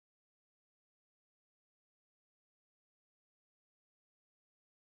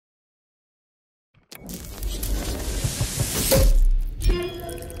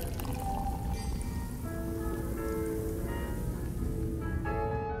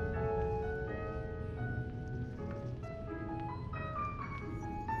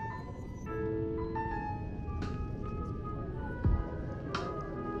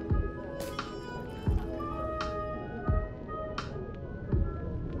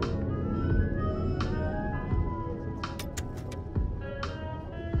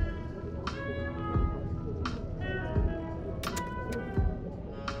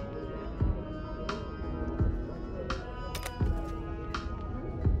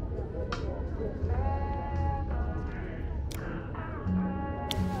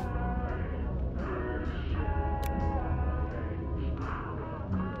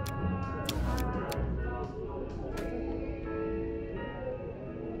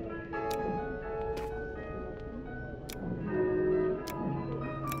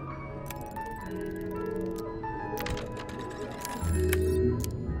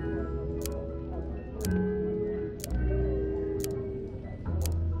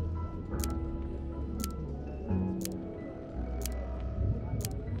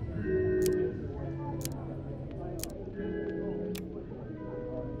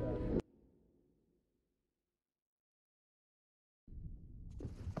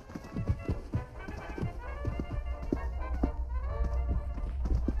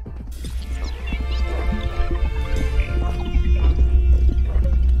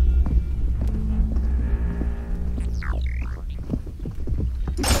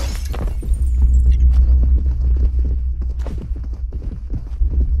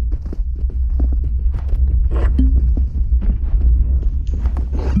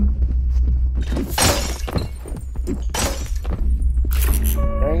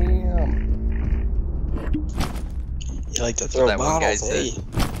You like to That's throw what that one guy bottles, hey? said.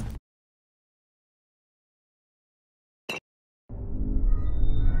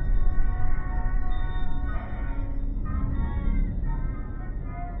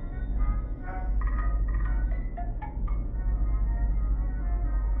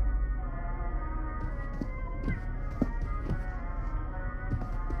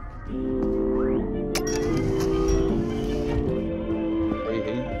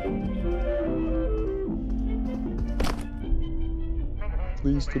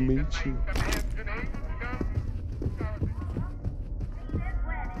 Pleased to meet you.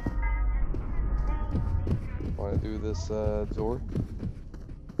 Want to do this door?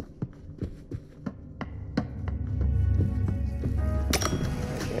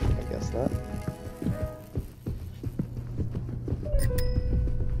 Okay, I guess not.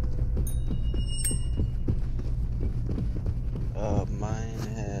 Mine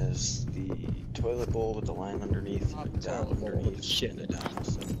has the toilet bowl with the line underneath, down underneath, shit in it down.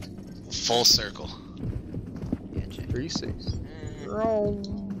 So. Full circle. Yeah, check. 3-6.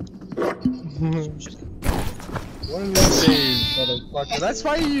 What did I say, motherfucker? That's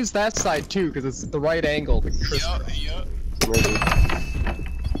why you use that side too, because it's the right angle to crisp. Yup. Ready.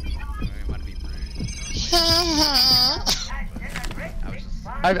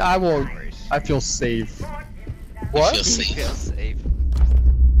 I won't. I feel safe. What? You feel Feel safe. safe.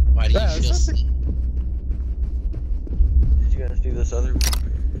 Why do you Yeah, feel it's safe? Did you guys do this other one?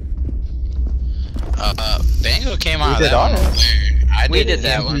 Bango came out We of did that one. ours. Weird. I We did did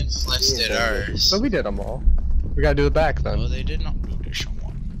that one. Let's did ours. So we did them all. We gotta do the back then. Oh, they did not do this one.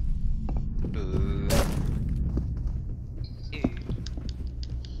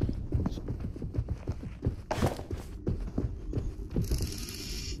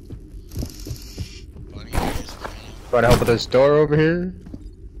 Want to help with this door over here?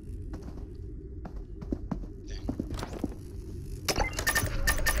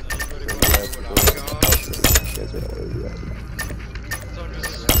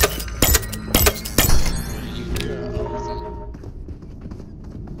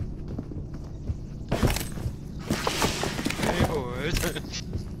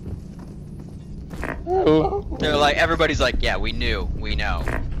 They're like, everybody's like, yeah, we knew, we know,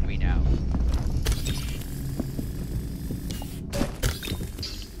 we know.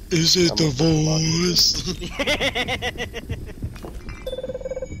 Is it the voice?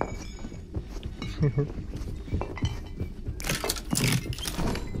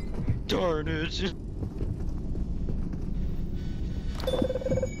 Darn it.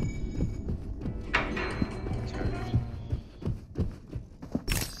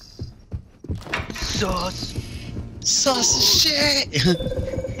 Sauce. Sauce of shit!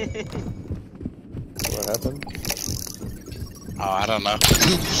 What happened? Oh, I don't know.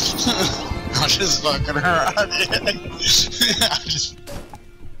 I'm just fucking around. I'm just...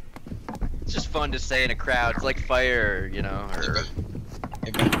 It's just fun to say in a crowd. It's like fire, you know, or... Is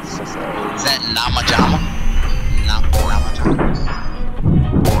that Namajama? Namajama.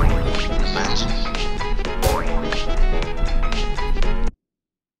 Imagine.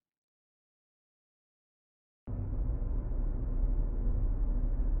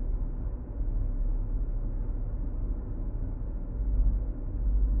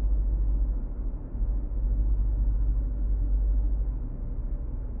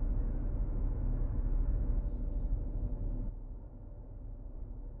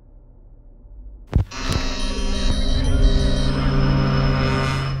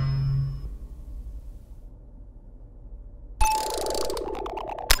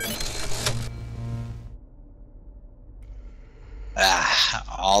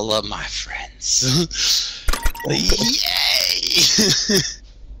 All of my friends. Yay!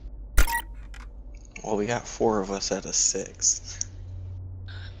 Well, we got 4 of us out of 6.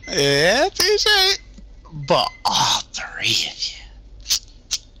 Yeah, PJ. But all 3 of you.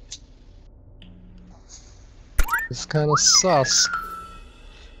 It's kind of sus.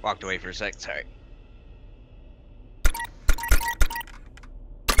 Walked away for a sec, sorry.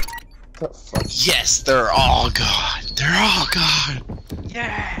 What the fuck? Yes, they're all gone. They're all gone.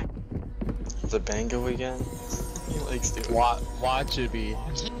 Yeah! The Bango again? He likes doing Watch it be.